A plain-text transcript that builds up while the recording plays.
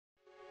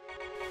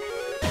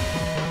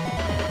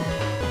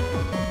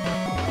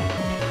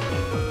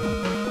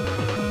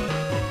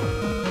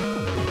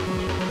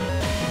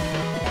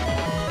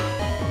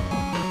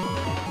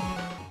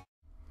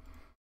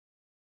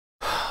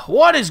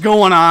What is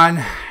going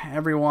on,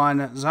 everyone?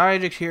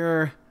 Xiagax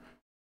here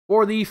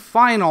for the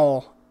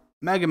final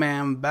Mega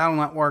Man Battle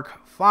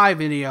Network 5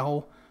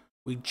 video.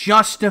 We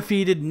just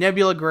defeated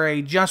Nebula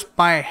Gray just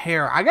by a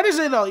hair. I gotta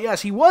say though,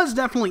 yes, he was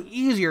definitely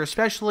easier,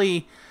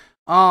 especially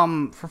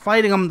for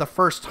fighting him the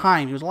first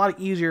time. He was a lot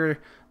easier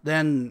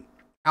than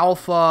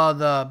Alpha,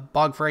 the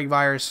Bug Frag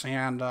Virus,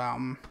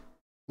 and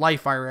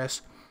Life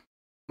Virus.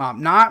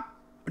 Not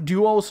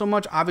Duo so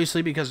much,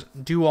 obviously, because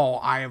Duo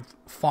I have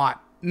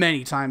fought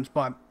many times,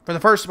 but for the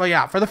first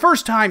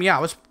time, yeah,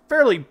 it was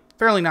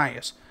fairly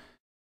nice.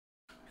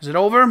 Is it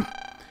over?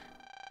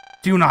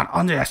 Do not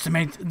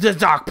underestimate the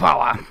dark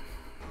power.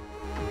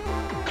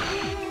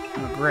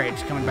 Oh, great,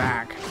 it's coming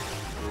back.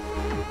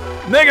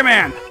 Mega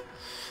Man!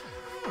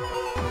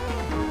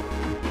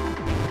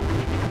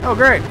 Oh,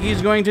 great,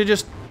 he's going to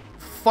just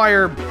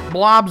fire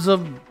blobs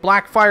of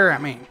black fire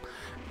at me.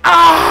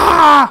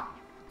 Ah!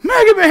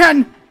 Mega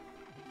Man!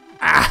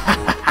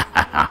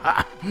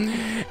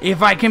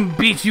 If I can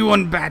beat you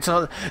in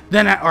battle,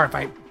 then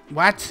I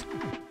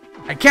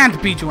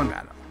can't beat you in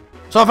battle.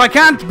 So if I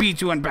can't beat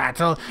you in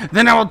battle,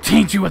 then I will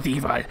taint you with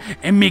evil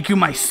and make you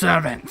my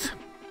servant.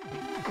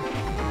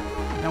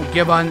 Don't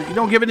give in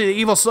to the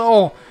evil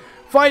soul.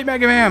 Fight,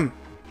 Mega Man.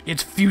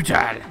 It's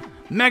futile.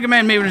 Mega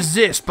Man may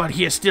resist, but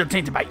he is still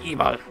tainted by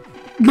evil.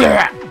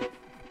 Blech.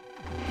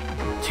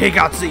 Take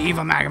out the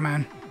evil, Mega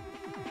Man.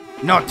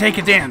 No, take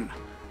it in.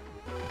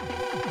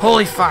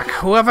 Holy fuck,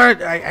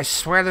 whoever, I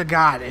swear to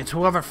God, it's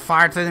whoever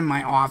farted in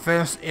my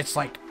office, it's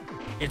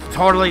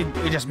totally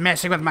just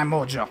messing with my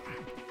mojo.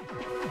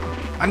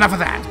 Enough of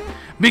that.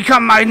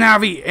 Become my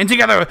Navi, and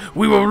together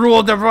we will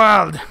rule the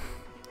world.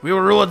 We will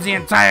rule the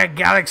entire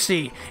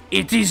galaxy.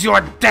 It is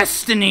your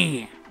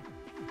destiny.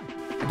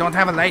 I don't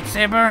have a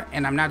lightsaber,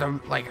 and I'm not a,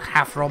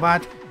 half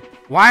robot.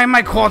 Why am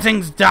I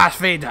quoting Darth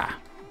Vader?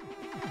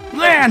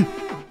 Lan,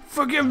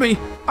 forgive me,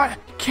 I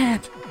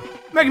can't.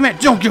 Mega Man,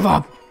 don't give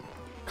up.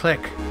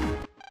 Click.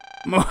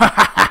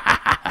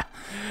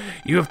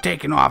 You have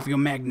taken off your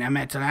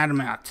magnetic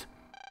adamant.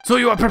 So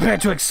you are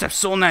prepared to accept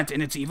Soulnet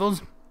and its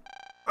evils?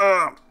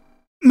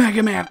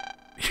 Mega Man,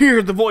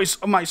 hear the voice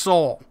of my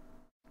soul.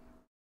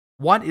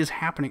 What is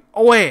happening?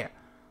 Oh wait.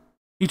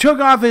 He took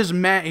off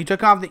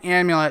the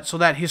amulet so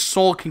that his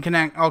soul can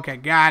connect. Okay,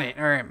 got it.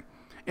 Alright.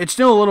 It's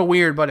still a little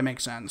weird, but it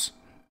makes sense.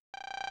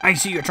 I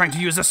see you're trying to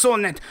use the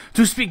Soulnet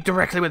to speak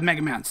directly with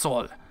Mega Man's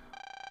soul.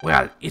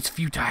 Well, it's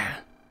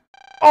futile.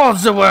 All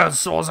the world's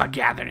souls are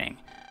gathering.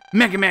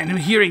 Mega Man,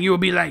 hearing you will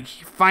be like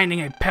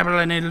finding a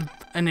pebble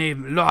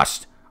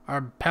lost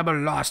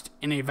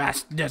in a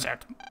vast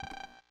desert.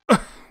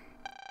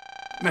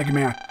 Mega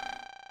Man,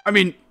 I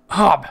mean,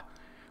 Hub,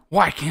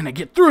 why can't I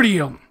get through to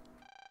you?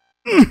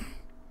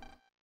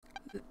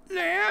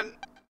 Lan,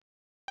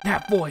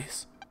 that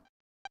voice.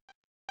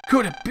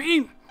 Could it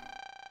be?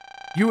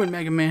 You and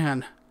Mega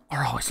Man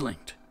are always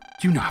linked.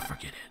 Do not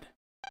forget it.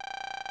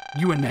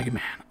 You and Mega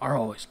Man are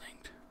always linked.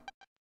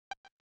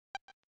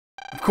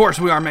 Of course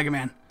we are, Mega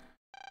Man.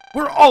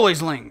 We're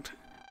always linked.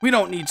 We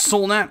don't need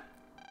Soulnet.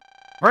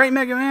 Right,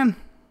 Mega Man?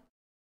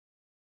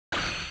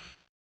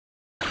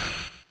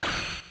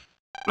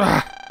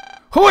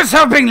 Who is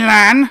helping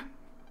Lan?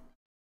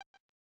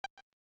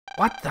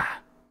 What the?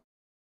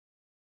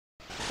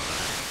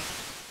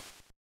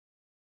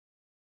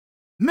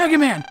 Mega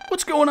Man,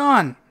 what's going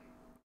on?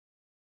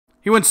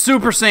 He went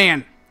Super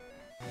Saiyan.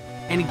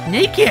 And he's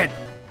naked.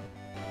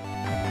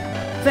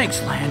 Thanks,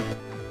 Lan.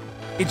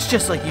 It's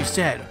just like you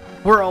said.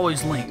 We're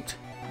always linked,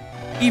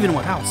 even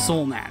without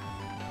Soulnet.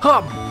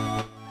 Hub,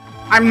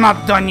 I'm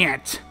not done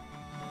yet.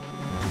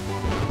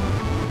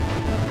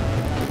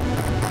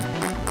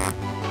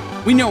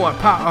 We know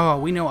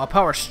a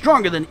power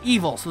stronger than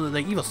evil, so that the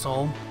evil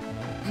soul.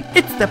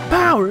 It's the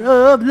power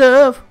of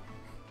love.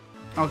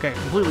 Okay,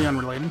 completely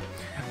unrelated.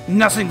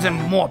 Nothing's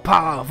more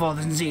powerful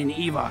than seeing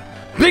evil.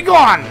 Be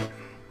gone!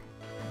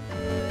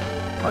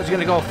 Oh, he's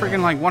gonna go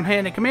freaking like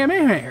one-handed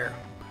Kamehameha here.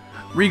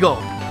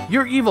 Regal,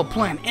 your evil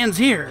plan ends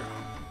here.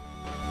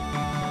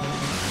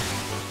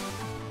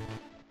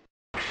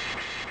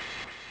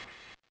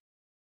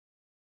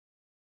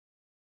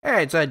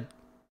 Hey, it's a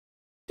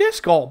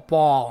disco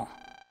ball.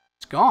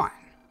 It's gone.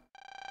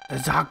 The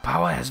dark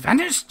power has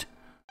vanished?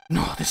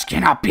 No, this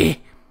cannot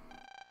be.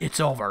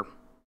 It's over.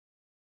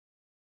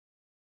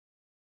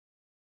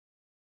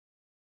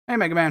 Hey,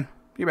 Mega Man.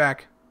 You're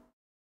back.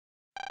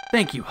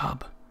 Thank you,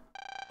 Hub.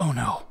 Oh,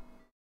 no.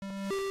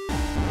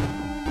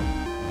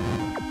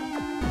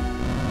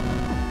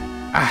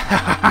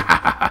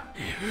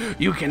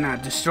 You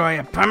cannot destroy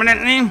it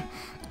permanently.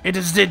 It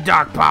is the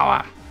dark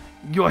power.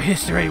 Your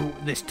history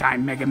this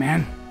time, Mega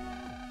Man.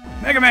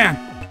 Mega Man!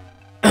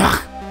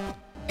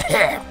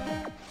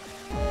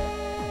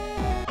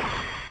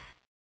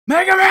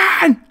 Mega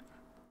Man!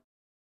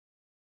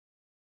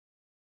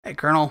 Hey,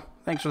 Colonel.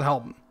 Thanks for the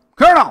help.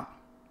 Colonel!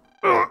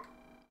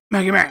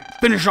 Mega Man,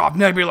 finish off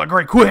Nebula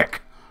Gray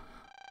quick.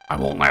 I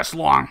won't last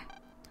long.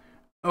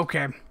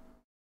 Okay.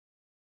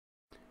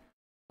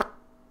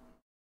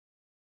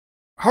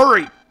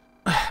 Hurry!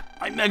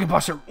 My Mega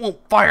Buster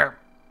won't fire.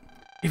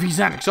 If he's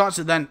that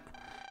exhausted, then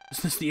is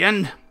this the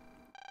end?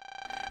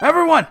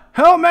 Everyone,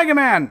 help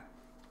Megaman!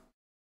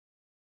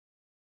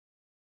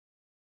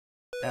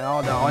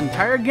 And the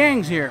entire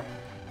gang's here.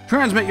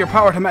 Transmit your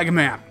power to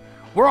Megaman.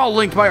 We're all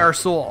linked by our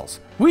souls.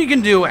 We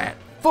can do it.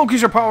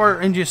 Focus your power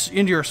into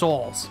your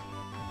souls.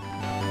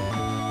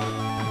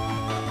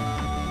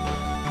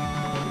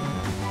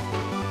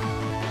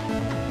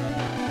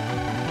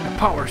 The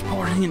power's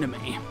pouring into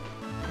me.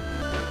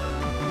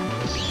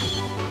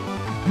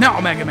 Now,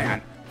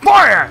 Megaman,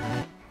 fire!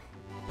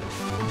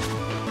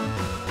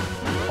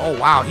 Oh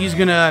wow, he's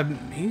going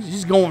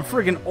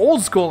freaking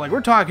old school. Like,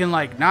 we're talking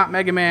like not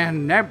Mega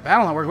Man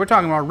Battle Network. We're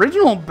talking about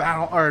original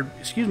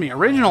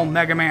original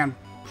Mega Man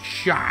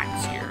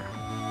shots here.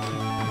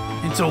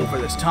 It's over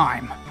this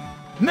time.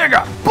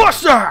 Mega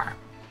Buster!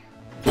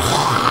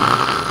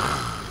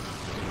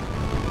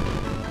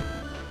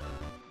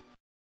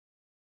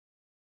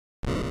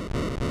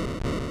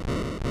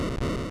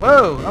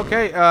 Whoa,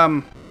 okay,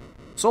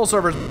 Soul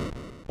Server's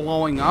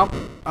blowing up.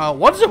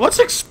 What is it? What's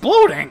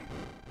exploding?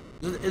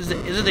 Is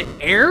it the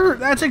air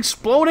that's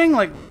exploding?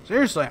 Like,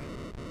 seriously.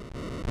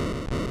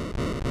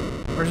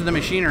 Or is it the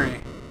machinery?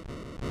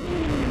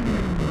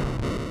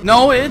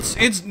 No, it's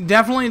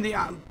definitely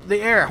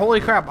the air.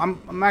 Holy crap,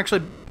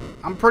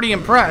 I'm pretty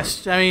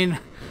impressed. I mean,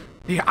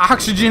 the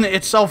oxygen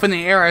itself in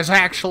the air is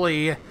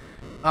actually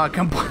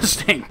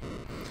combusting.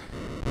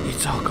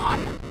 It's all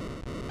gone.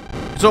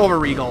 It's over,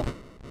 Regal.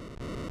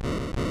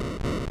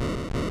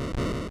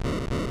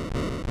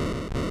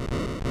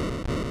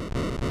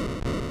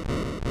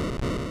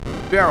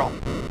 Barrel.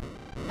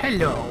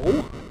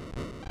 Hello,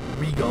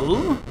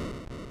 Regal.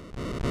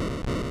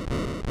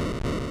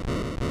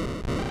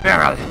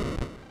 Barrel,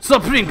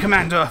 Supreme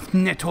Commander of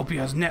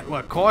Netopia's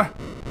Network Core.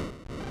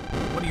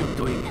 What are you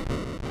doing?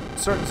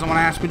 Certain someone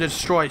asked me to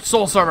destroy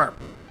Soul Server,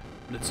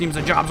 but it seems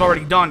the job's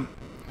already done.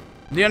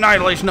 The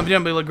annihilation of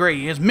Yumby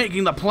Legree is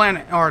making the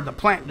planet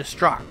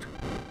destruct.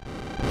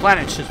 The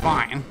planet's just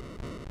fine,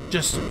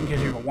 just in case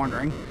you were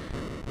wondering.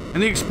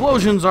 And the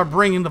explosions are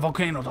bringing the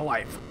volcano to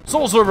life.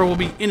 Soul Server will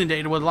be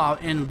inundated with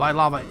by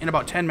lava in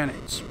about 10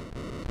 minutes.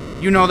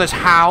 You know this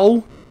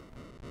how?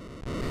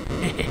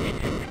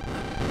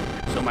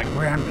 So my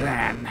grand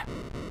plan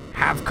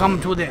have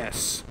come to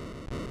this.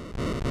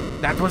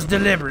 That was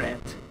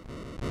deliberate.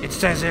 It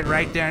says it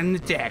right there in the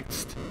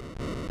text.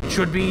 It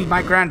should be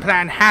my grand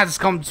plan has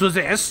come to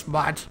this,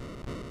 but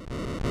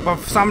for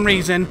some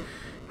reason,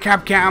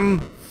 Capcom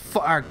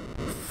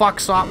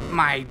fucks up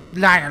my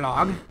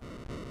dialogue.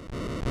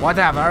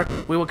 Whatever,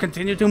 we will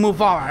continue to move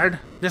forward,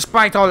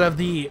 despite all of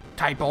the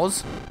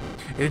typos.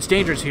 It's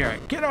dangerous here.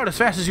 Get out as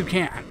fast as you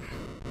can.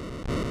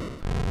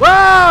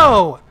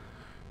 Whoa!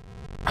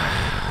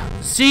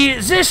 See,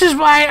 this is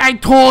why I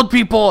told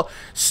people,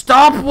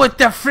 stop with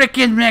the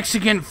frickin'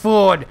 Mexican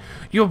food.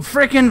 You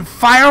frickin'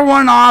 fire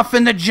one off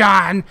in the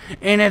John,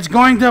 and it's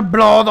going to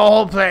blow the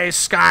whole place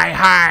sky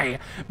high.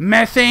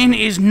 Methane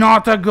is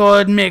not a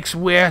good mix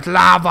with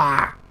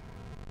lava.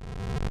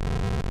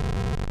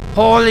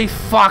 Holy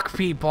fuck,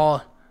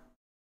 people.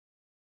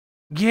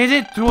 Get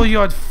it through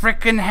your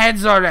frickin'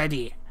 heads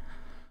already.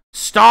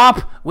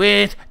 Stop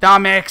with the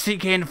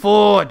Mexican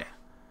food.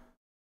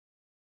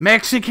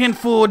 Mexican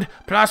food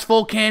plus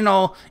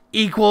volcano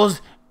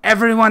equals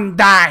everyone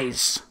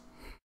dies.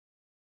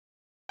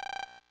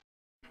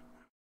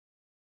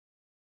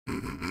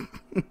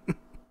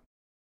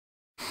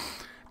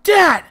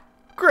 Dad!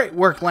 Great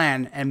work,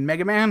 Lan and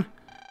Megaman.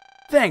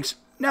 Thanks.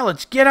 Now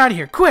let's get out of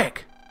here,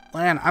 quick.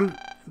 Lan, I'm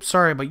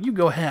sorry, but you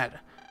go ahead.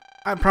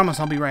 I promise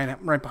I'll be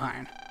right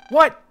behind.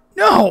 What?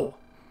 No!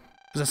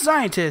 As a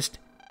scientist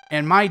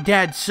and my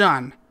dad's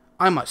son,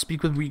 I must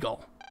speak with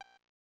Regal.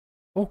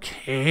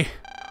 Okay.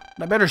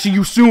 I better see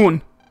you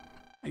soon.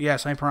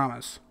 Yes, I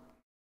promise.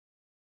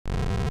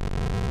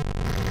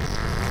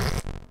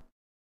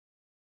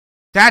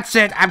 That's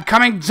it. I'm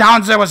coming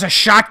down there with a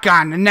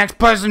shotgun. The next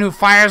person who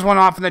fires one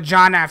off in the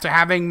John after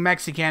having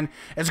Mexican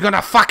is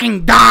gonna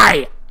fucking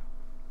die.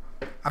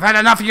 I've had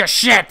enough of your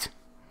shit.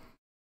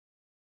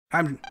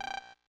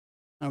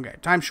 Okay,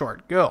 time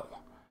short. Go.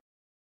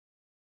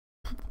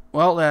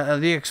 Well,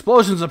 the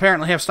explosions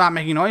apparently have stopped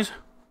making noise.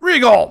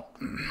 Regal!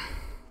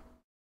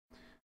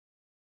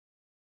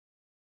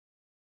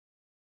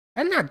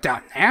 Hello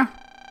down there.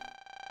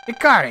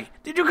 Ikari,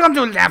 did you come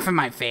to laugh in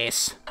my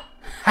face?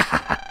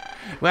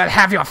 Well,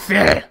 have your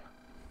fill.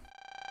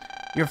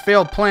 Your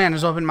failed plan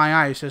has opened my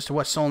eyes as to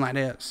what Soulnet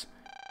is.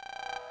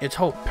 It's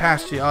hope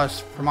passed to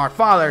us from our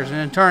fathers and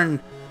in turn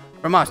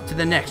from us to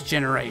the next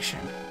generation.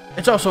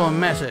 It's also a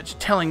message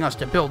telling us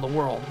to build a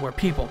world where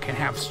people can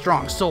have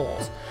strong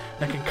souls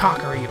that can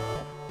conquer evil.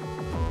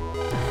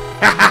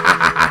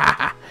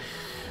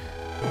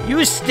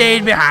 You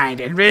stayed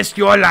behind and risked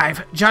your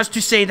life just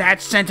to say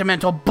that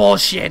sentimental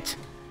bullshit.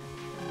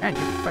 Man,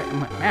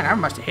 I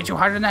must have hit you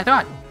harder than I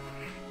thought.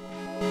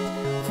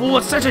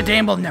 Fool, such a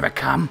day will never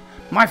come.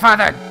 My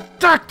father,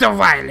 Dr.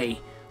 Wily,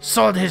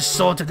 sold his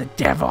soul to the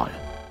devil.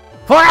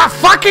 For a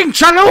fucking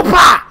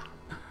chalupa!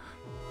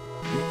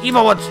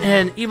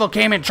 Evil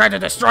came and tried to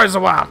destroy the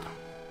world.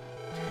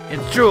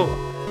 It's true.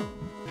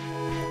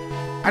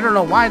 I don't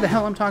know why the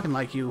hell I'm talking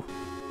like you.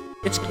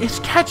 It's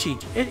catchy.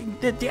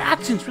 The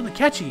accent's really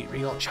catchy,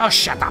 Regal. Oh,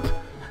 shut up.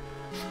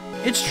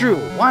 It's true,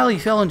 Wily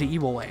fell into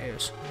evil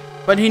ways.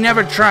 But he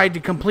never tried to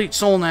complete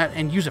SoulNet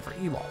and use it for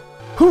evil.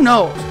 Who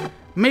knows?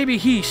 Maybe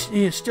he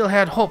still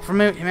had hope for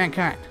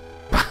mankind.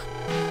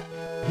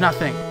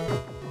 Nothing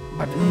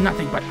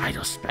but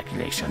idle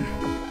speculation.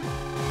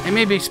 It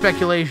may be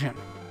speculation,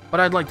 but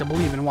I'd like to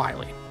believe in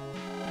Wily.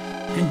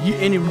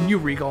 And you,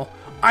 Regal,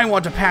 I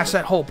want to pass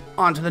that hope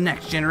on to the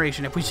next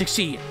generation if we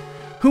succeed.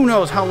 Who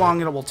knows how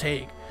long it will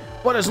take,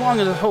 but as long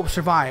as the hope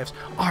survives,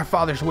 our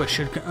father's wish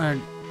should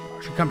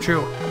come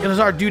true. It is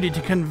our duty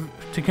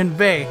to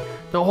convey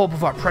the hope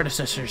of our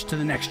predecessors to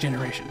the next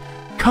generation.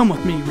 Come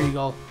with me,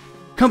 Regal.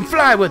 Come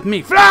fly with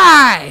me.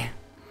 Fly!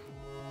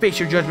 Face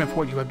your judgment for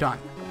what you have done.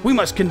 We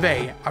must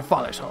convey our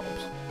father's hopes.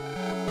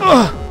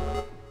 Ugh!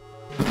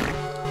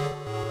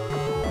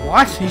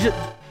 What?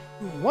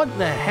 What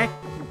the heck?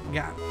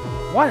 Yeah.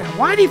 What?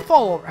 Why'd he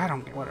fall over? I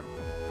don't get. Whatever.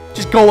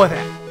 Just go with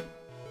it.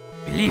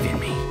 Believe in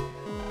me.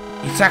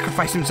 He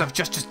sacrificed himself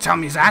just to tell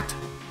me that.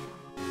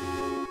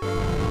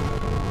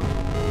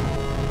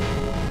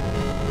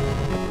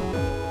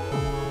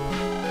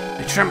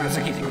 The tremors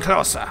are getting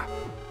closer.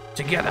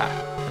 Together.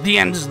 The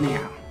end is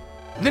near.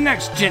 The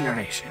next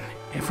generation.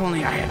 If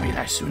only I had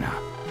realized sooner.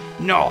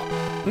 No.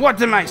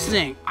 What am I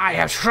saying? I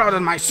have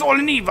shrouded my soul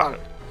in evil.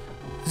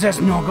 There's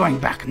no going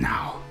back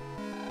now.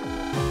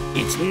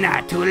 It's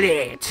not too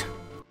late.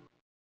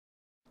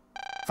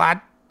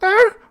 Father?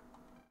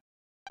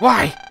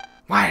 Why?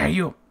 Why are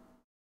you?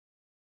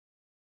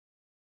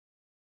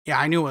 Yeah,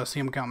 I knew it was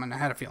him coming. I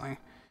had a feeling.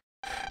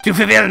 To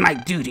fulfill my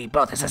duty,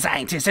 both as a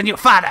scientist and your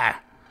father.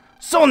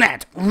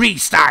 SoulNet,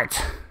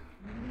 restart.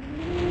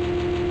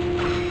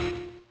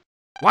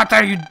 What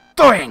are you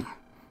doing?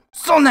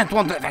 SoulNet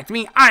won't affect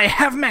me. I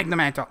have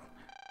Megaman.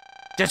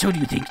 Just who do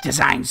you think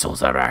designed Soul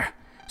Server?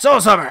 Soul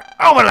Server,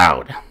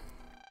 overload.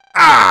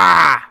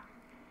 Ah!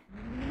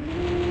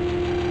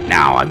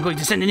 Now I'm going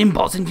to send an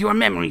impulse into your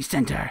memory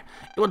center.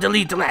 It will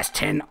delete the last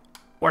 10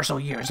 or so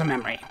years of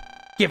memory,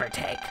 give or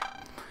take.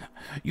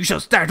 You shall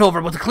start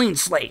over with a clean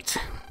slate.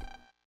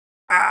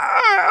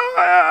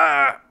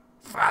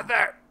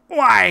 Father,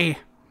 why?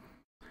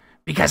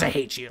 Because I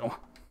hate you.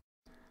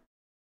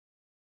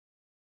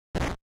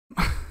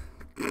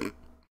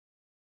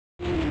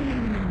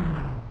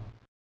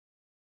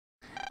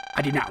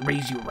 I did not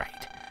raise you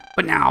right,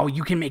 but now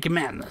you can make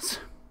amends.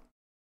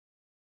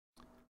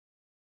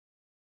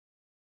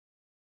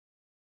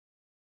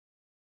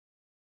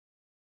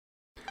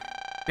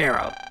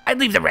 Barrel, I'd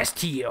leave the rest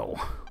to you.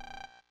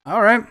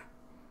 Alright.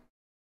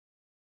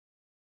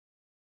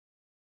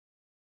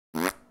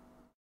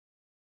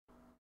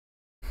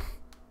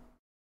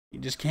 You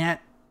just can't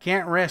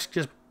risk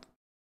just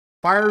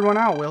fire one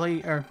out,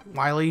 Wily.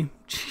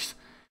 Jeez.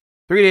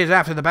 3 days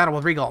after the battle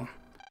with Regal,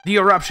 the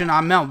eruption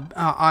on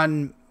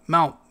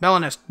Mount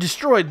Belinus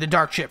destroyed the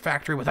dark ship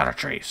factory without a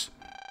trace.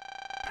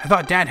 I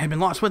thought Dad had been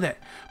lost with it.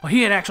 Well,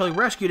 he had actually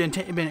rescued and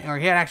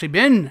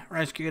been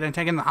rescued and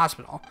taken to the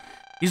hospital.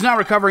 He's now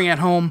recovering at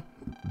home.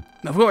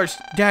 Of course,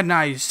 Dad and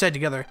I said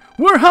together,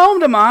 "We're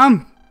home to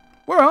Mom.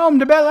 We're home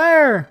to Bel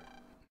Air."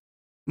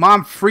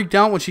 Mom freaked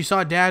out when she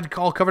saw Dad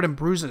all covered in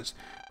bruises,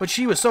 but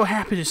she was so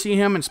happy to see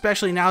him,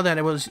 especially now that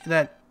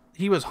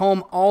he was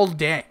home all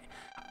day.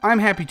 I'm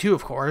happy too,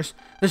 of course.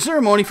 The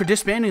ceremony for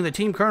disbanding the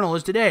Team Colonel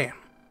is today.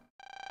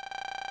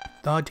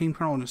 The Team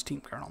Colonel and his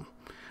Team Colonel.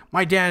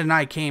 My dad and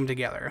I came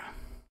together.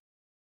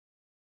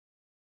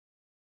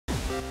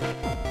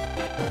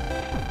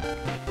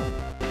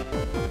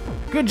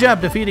 Good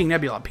job defeating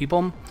Nebula,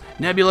 people.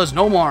 Nebula's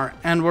no more,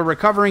 and we're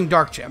recovering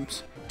Dark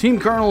Gems. Team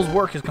Colonel's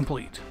work is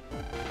complete.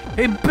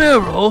 Hey,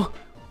 Barrel,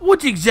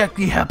 what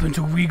exactly happened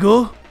to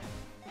Regal?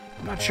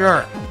 I'm not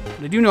sure.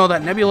 But I do know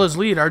that Nebula's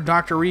leader,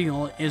 Dr.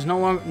 Regal, is no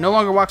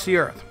longer walks the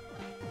Earth.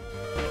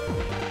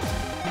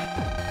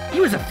 He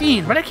was a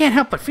fiend, but I can't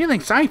help but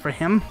feeling sorry for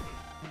him.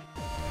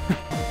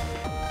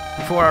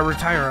 Before I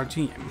retire our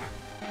team,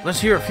 let's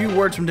hear a few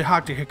words from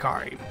Dr.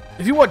 Hikari.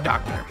 If you would,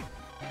 Doctor.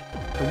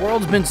 The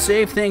world's been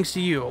saved thanks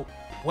to you.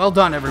 Well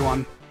done,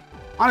 everyone.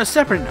 On a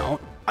separate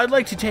note, I'd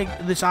like to take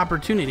this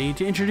opportunity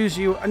to introduce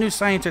you a new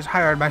scientist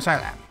hired by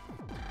Scilab.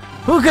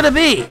 Who could it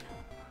be?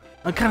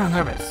 I'm kind of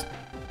nervous.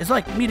 It's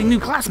like meeting new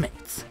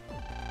classmates.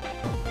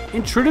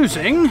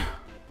 Introducing...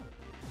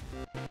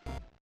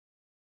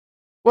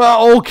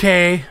 Well,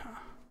 okay.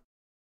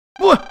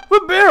 What,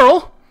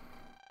 Barrel?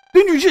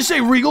 Didn't you just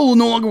say Regal will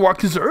no longer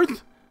walk this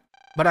earth?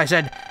 But I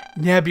said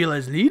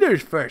Nebula's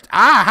leaders first.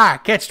 Aha,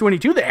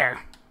 catch-22 there.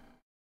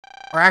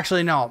 Or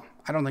actually, no.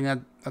 I don't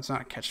think that's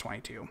not a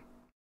catch-22.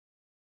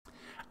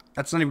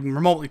 That's not even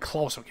remotely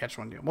close to a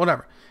catch-22.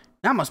 Whatever.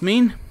 That must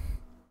mean...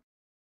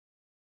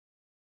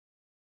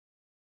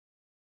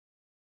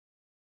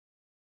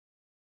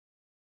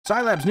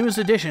 Scilab's newest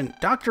addition,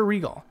 Dr.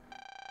 Regal.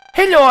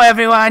 Hello,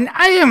 everyone.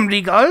 I am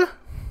Regal.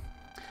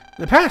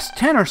 The past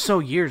 10 or so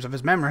years of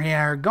his memory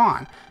are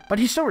gone, but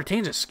he still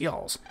retains his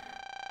skills.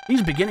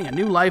 He's beginning a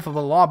new life of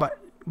a law-abiding...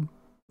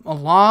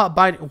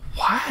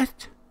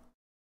 What?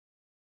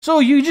 So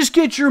you just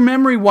get your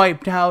memory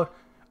wiped out,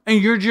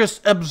 and you're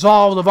just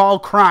absolved of all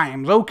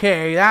crimes.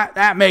 Okay,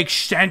 that makes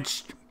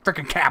sense,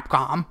 frickin'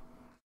 Capcom.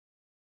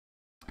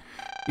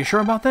 You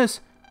sure about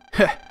this?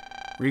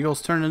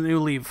 Regal's turned a new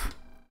leaf.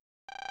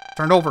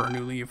 Turned over a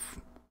new leaf.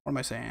 What am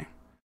I saying?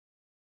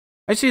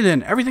 I see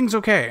then, everything's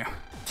okay.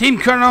 Team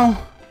Colonel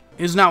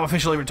is now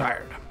officially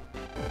retired.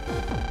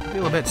 I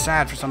feel a bit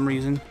sad for some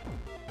reason,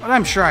 but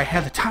I'm sure I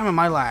had the time of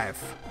my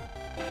life.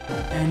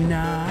 And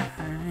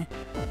I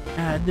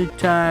had the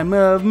time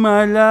of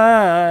my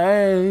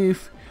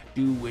life,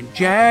 doing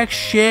jack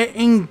shit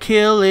and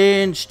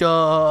killing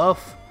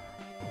stuff.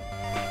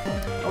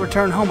 I'll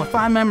return home with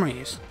fond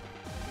memories.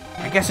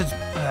 I guess it's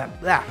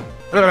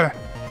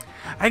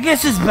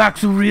back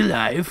to real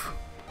life.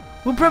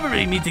 We'll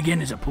probably meet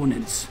again as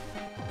opponents.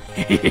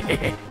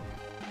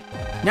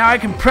 Now I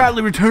can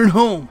proudly return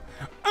home.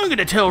 I'm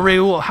gonna tell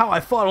Raoul how I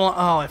fought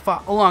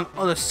along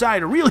on the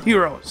side of real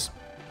heroes.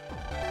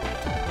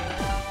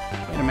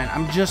 Wait a minute,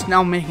 I'm just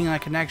now making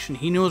that connection.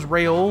 He knows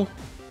Raoul.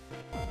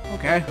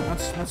 Okay,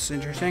 that's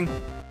interesting.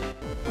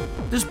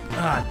 This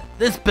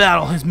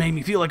battle has made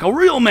me feel like a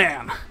real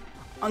man.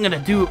 I'm gonna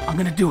do it. I'm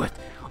gonna do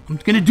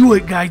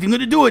it, guys. I'm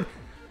gonna do it.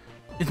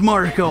 It's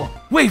Mariko.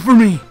 Wait for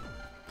me.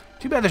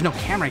 Too bad there's no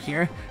camera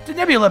here. The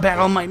Nebula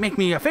battle might make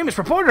me a famous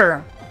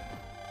reporter.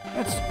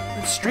 That's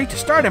straight to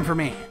stardom for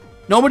me.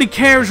 Nobody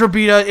cares,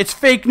 Robita. It's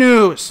fake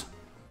news.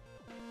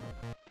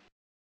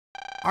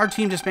 Our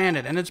team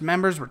disbanded, and its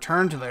members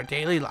returned to their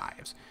daily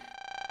lives.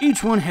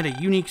 Each one had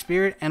a unique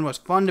spirit and was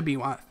fun to be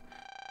with.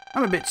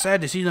 I'm a bit sad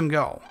to see them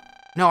go.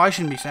 No, I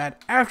shouldn't be sad.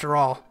 After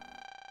all.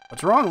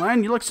 What's wrong,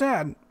 Len? You look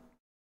sad.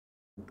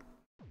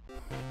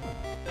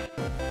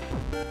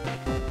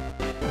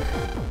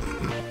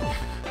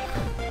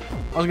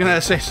 I was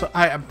gonna say, so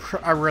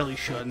I really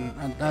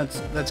shouldn't.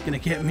 That's gonna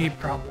get me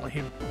probably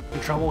in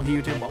trouble with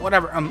YouTube, but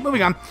whatever.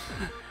 Moving on.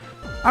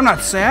 I'm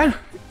not sad.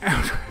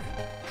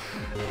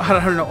 I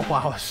don't know.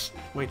 Wow, that's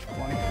way too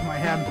funny in my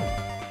head.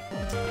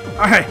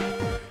 Alright.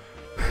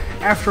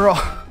 After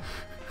all.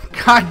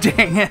 God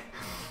dang it.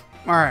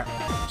 Alright.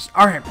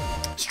 Alright.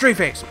 Straight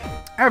face.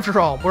 After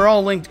all, we're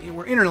all linked.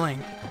 We're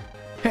interlinked.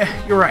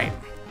 You're right.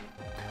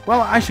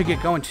 Well, I should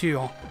get going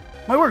too.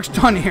 My work's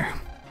done here.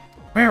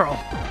 Beryl.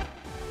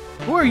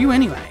 Who are you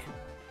anyway?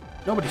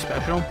 Nobody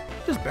special.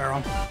 Just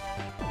Beryl.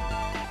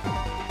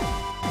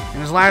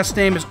 And his last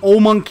name is O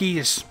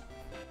Monkeys.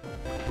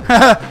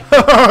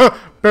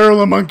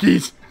 Barrel of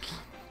monkeys.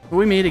 Will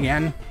we meet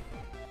again?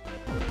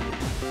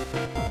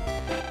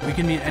 We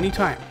can meet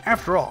anytime.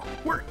 After all,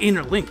 we're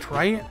interlinked,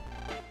 right?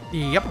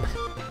 Yep.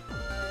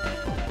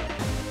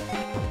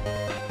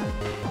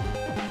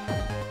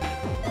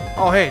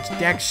 Oh, hey, it's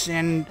Dex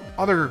and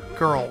other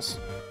girls.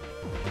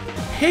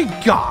 Hey,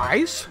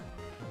 guys!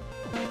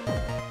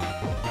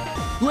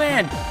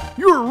 Lan,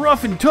 you're a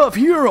rough and tough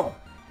hero.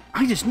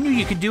 I just knew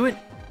you could do it.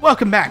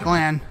 Welcome back,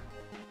 Lan.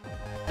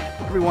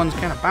 Everyone's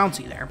kind of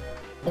bouncy there.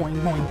 Boing,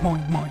 boing,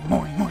 boing, boing,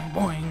 boing, boing,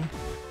 boing.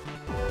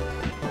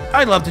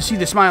 I'd love to see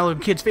the smile on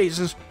kids'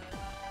 faces.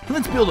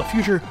 Let's build a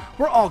future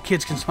where all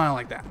kids can smile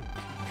like that.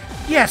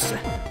 Yes,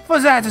 for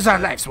that is our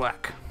life's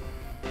work.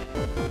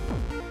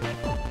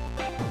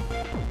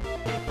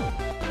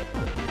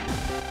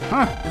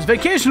 Huh, is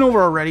vacation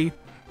over already?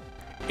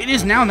 It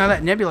is now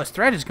that Nebula's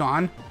threat is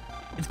gone.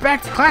 It's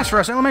back to class for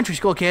us elementary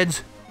school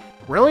kids.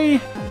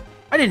 Really?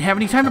 I didn't have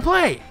any time to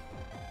play.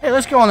 Hey,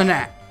 let's go on the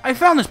net. I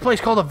found this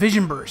place called a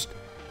Vision Burst.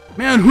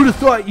 Man, who'd have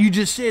thought you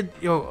just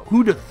saved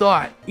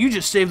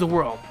the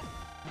world?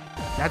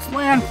 That's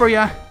Lan for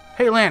ya.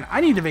 Hey, Lan, I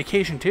need a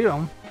vacation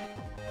too.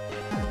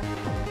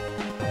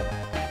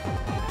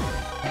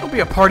 Don't be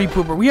a party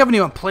pooper. We haven't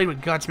even played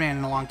with Gutsman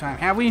in a long time,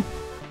 have we?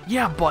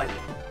 Yeah, but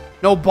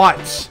no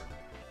buts.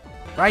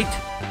 Right?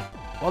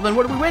 Well, then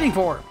what are we waiting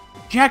for?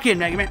 Jack in,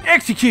 Megaman.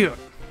 Execute!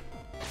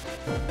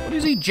 What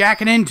is he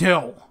jacking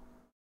into?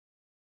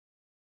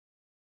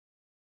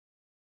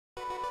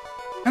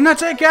 And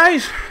that's it,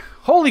 guys.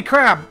 Holy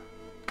crap.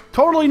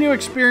 Totally new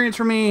experience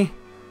for me.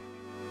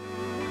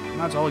 And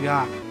that's all we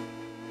got.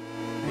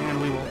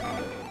 And we will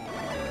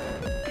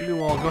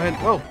go ahead.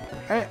 Whoa.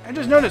 I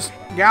just noticed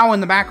Gao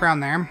in the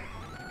background there.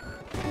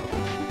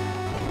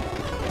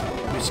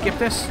 Can we skip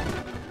this?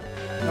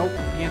 Nope,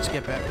 can't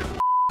skip it.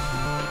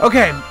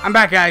 Okay, I'm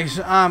back, guys.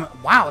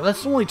 Wow,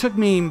 this only took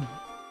me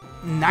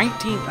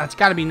 19. That's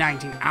got to be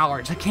 19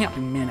 hours. It can't be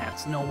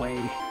minutes. No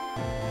way.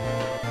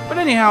 But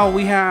anyhow,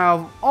 we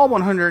have all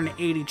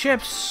 180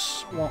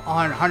 chips, well,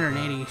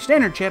 180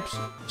 standard chips,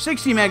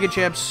 60 mega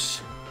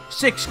chips,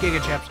 6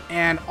 giga chips,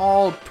 and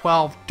all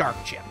 12 dark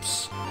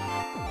chips.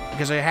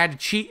 Because I had to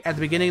cheat at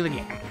the beginning of the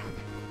game.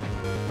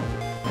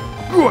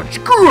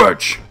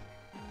 Gutch!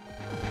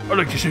 I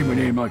like to say my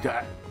name like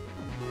that.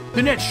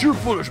 The net's sure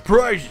full of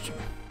surprises.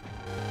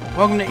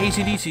 Welcome to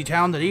ACDC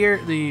Town, the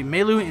year the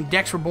Melu and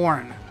Dex were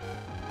born.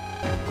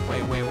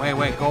 Wait,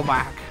 go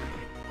back.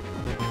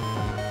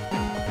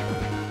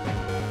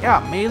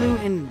 Yeah, Melu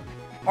and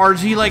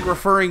RZ like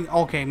referring,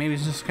 okay, maybe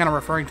it's just kind of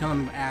referring to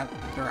them as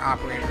their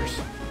operators.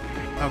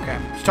 Okay,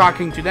 just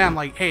talking to them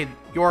like, hey,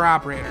 you're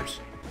operators.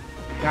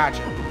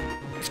 Gotcha.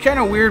 It's kind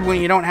of weird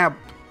when you don't have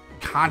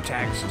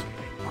context.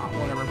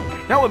 Whatever.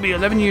 That would be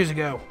 11 years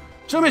ago.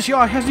 So Miss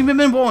Yaw hasn't even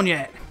been born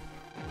yet.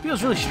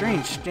 Feels really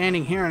strange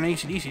standing here in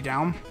AC/DC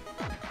Town.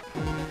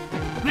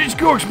 Let's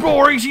go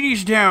explore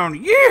AC/DC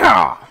Town.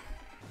 Yeah!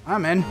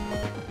 I'm in.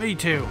 Me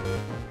too.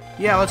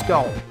 Yeah, let's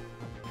go.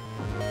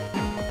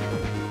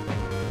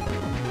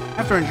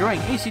 After enjoying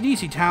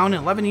AC/DC Town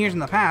 11 years in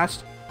the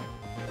past,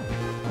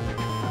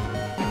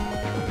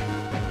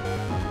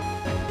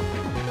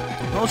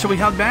 well, should we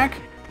head back?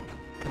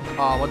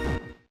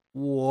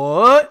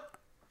 What?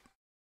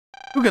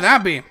 Who could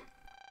that be?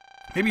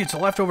 Maybe it's the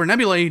leftover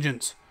Nebula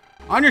agents.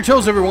 On your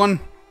toes, everyone.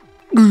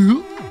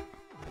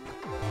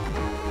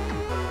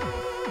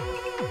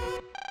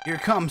 Here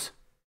it comes.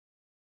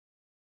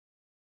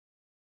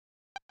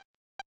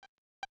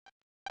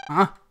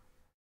 Huh?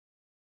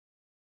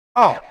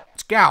 Oh,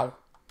 it's Gao.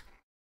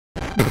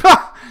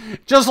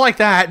 Just like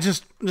that,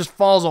 just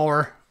falls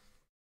over.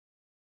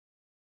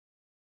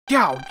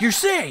 Gao, you're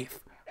safe.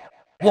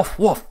 Woof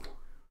woof.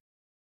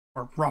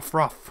 Or ruff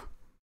ruff.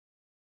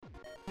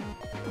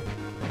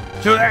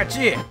 So that's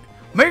it.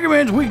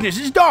 Megaman's weakness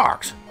is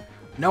darks.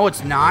 No,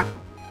 it's not.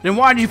 Then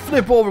why did you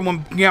flip over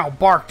when Gao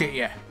barked at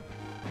you?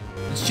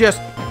 It's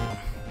just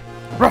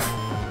ruff.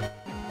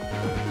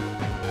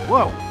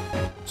 Whoa.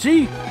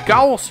 See?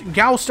 Gao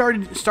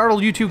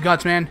startled you too,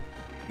 Guts, man.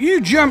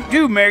 You jumped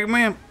too, Mega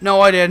Man.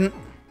 No, I didn't.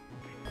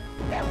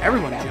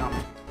 Everyone jumped.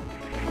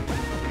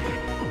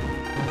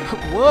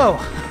 Whoa.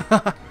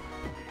 Ha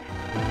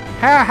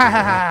ha ha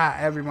ha.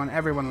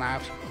 Everyone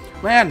laughs.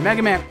 Man,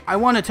 Mega Man, I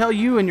want to tell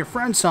you and your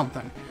friends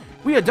something.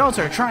 We adults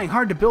are trying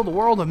hard to build a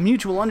world of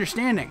mutual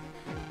understanding,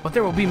 but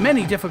there will be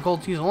many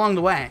difficulties along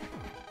the way.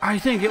 I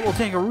think it will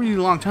take a really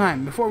long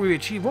time before we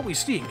achieve what we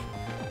seek.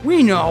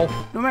 We know,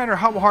 no matter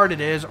how hard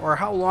it is or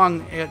how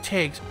long it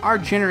takes, our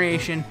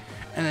generation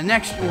and the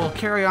next will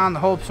carry on the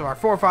hopes of our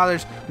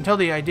forefathers until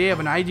the idea of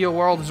an ideal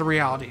world is a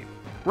reality.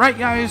 Right,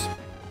 guys?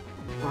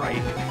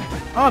 Right.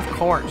 Of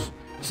course.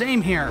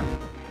 Same here.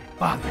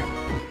 Father,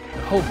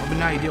 the hope of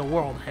an ideal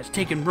world has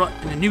taken root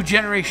in a new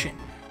generation.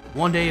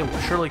 One day it will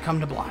surely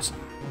come to blossom.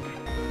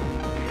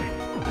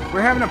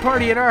 We're having a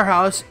party at our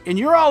house, and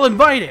you're all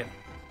invited.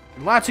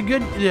 Lots of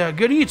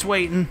good eats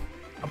waiting.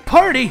 A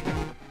party?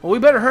 Well, we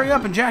better hurry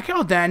up and jack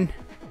out then.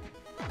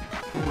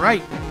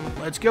 Right.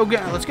 Let's go,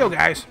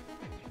 guys.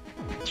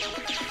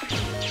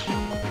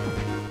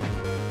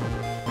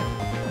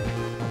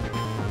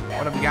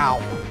 What a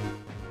Gao.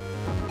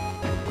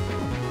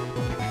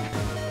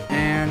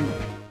 And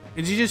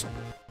is he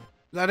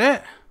that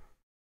it?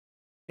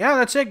 Yeah,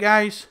 that's it,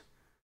 guys.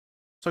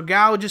 So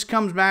Gao just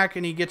comes back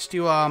and he gets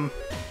to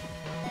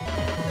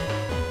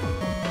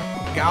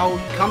Gao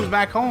comes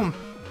back home,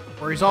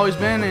 where he's always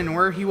been and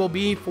where he will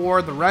be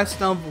for the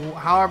rest of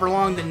however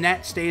long the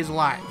net stays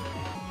alive.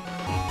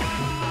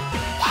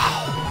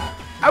 Wow.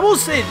 I will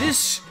say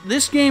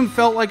this game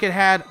felt like it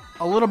had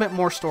a little bit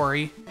more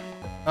story.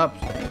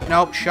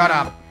 Nope, shut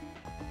up.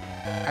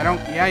 I don't,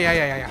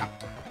 yeah.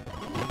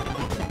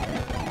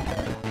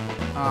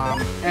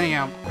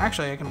 Anyhow,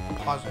 actually I can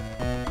pause it.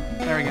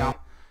 There we go.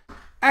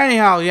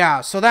 Anyhow,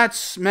 yeah, so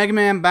that's Mega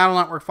Man Battle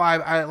Network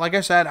 5. Like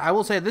I said, I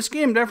will say this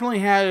game definitely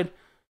had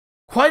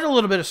quite a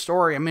little bit of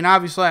story. I mean,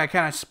 obviously, I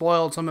kind of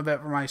spoiled some of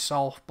it for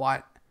myself,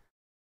 but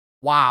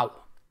wow.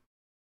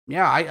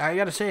 Yeah, I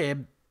gotta say,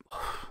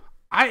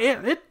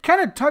 it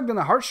kind of tugged on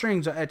the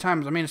heartstrings at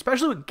times. I mean,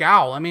 especially with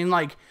Gao. I mean,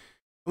 like,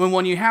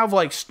 when you have,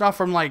 like, stuff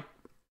from, like,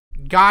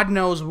 God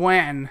knows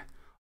when,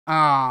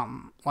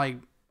 like,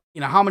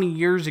 you know, how many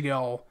years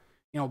ago,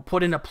 you know,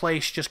 put into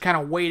place, just kind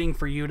of waiting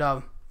for you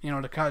to, you know,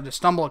 to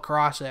stumble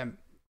across it.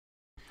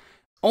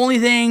 Only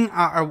thing,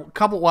 a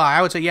couple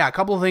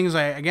of things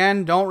I,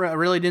 again,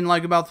 really didn't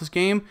like about this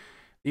game.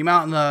 The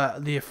amount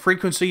and the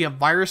frequency of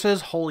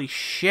viruses, holy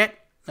shit.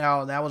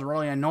 Oh, that was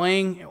really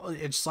annoying.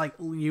 It's like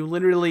you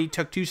literally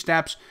took 2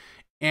 steps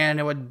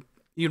and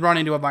you'd run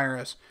into a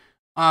virus.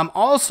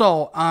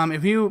 Also,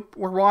 if you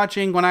were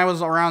watching when I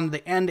was around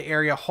the end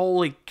area,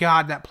 holy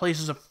god, that place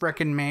is a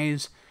frickin'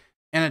 maze.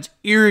 And it's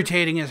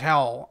irritating as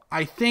hell.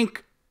 I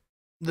think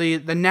the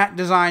net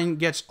design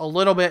gets a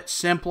little bit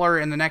simpler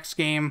in the next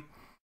game,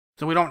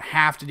 so we don't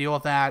have to deal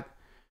with that.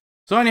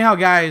 So anyhow,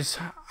 guys,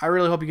 I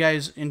really hope you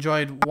guys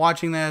enjoyed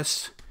watching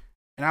this,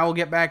 and I will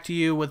get back to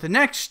you with the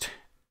next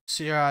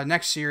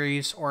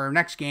series or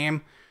next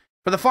game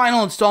for the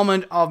final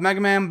installment of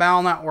Mega Man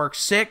Battle Network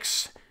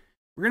 6.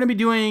 We're going to be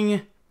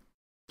doing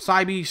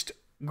Psybeast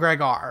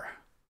Gregor.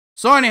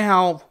 So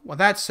anyhow, with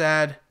that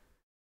said,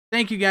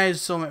 thank you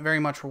guys so very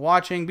much for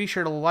watching. Be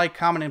sure to like,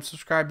 comment, and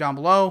subscribe down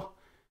below.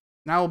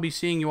 And I will be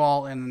seeing you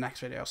all in the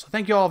next video. So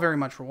thank you all very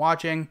much for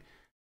watching.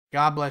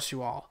 God bless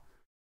you all.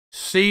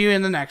 See you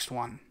in the next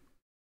one.